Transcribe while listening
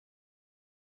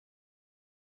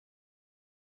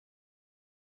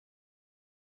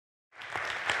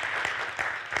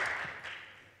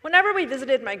Whenever we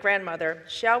visited my grandmother,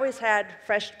 she always had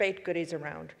fresh baked goodies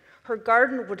around. Her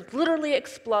garden would literally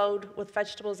explode with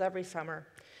vegetables every summer.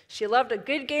 She loved a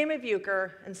good game of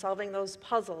euchre and solving those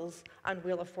puzzles on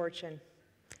Wheel of Fortune.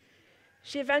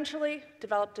 She eventually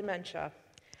developed dementia,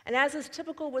 and as is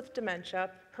typical with dementia,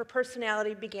 her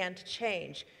personality began to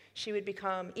change. She would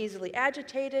become easily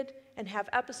agitated and have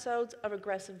episodes of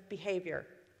aggressive behavior.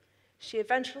 She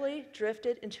eventually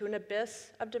drifted into an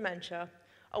abyss of dementia,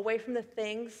 away from the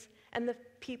things and the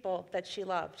people that she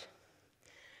loved.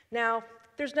 Now,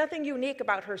 there's nothing unique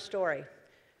about her story.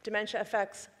 Dementia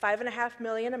affects 5.5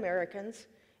 million Americans.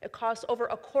 It costs over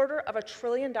 $250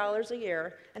 billion a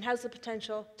year and has the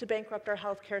potential to bankrupt our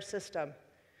healthcare system.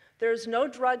 There is no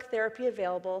drug therapy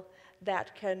available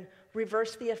that can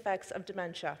reverse the effects of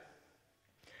dementia.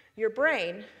 Your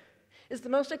brain is the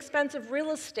most expensive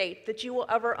real estate that you will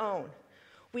ever own.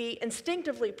 We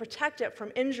instinctively protect it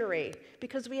from injury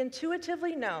because we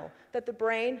intuitively know that the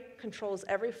brain controls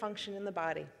every function in the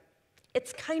body.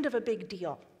 It's kind of a big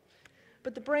deal.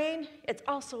 But the brain, it's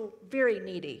also very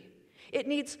needy. It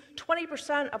needs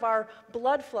 20% of our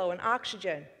blood flow and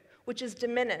oxygen, which is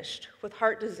diminished with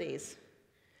heart disease.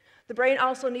 The brain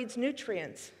also needs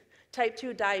nutrients. Type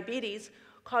 2 diabetes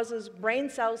causes brain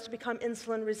cells to become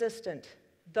insulin resistant.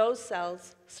 Those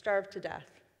cells starve to death.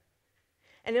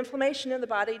 And inflammation in the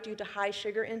body due to high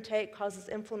sugar intake causes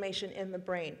inflammation in the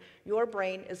brain. Your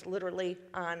brain is literally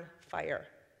on fire.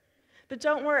 But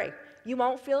don't worry, you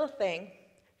won't feel a thing.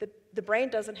 The brain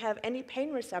doesn't have any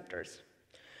pain receptors.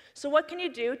 So what can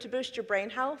you do to boost your brain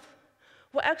health?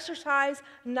 Well, exercise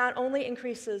not only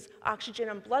increases oxygen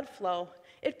and blood flow,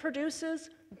 it produces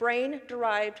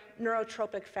brain-derived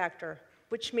neurotropic factor,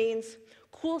 which means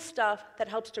cool stuff that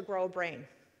helps to grow a brain.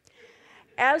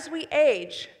 As we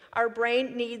age, our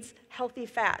brain needs healthy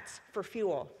fats for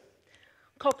fuel,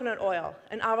 coconut oil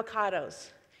and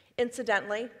avocados.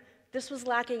 Incidentally, this was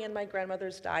lacking in my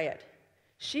grandmother's diet.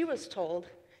 She was told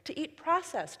to eat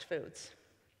processed foods.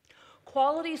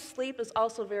 Quality sleep is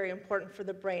also very important for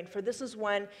the brain, for this is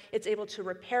when it's able to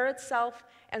repair itself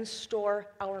and store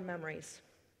our memories.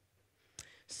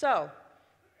 So,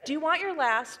 do you want your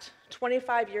last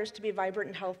 25 years to be vibrant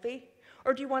and healthy?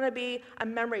 Or do you want to be a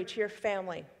memory to your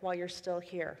family while you're still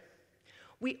here?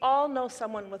 We all know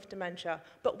someone with dementia,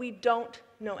 but we don't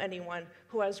know anyone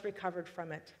who has recovered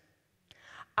from it.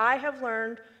 I have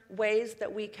learned ways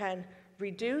that we can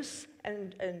reduce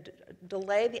and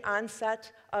delay the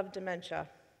onset of dementia.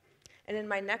 And in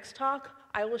my next talk,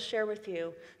 I will share with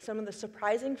you some of the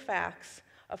surprising facts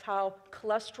of how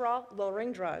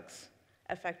cholesterol-lowering drugs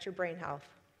affect your brain health.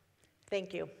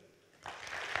 Thank you.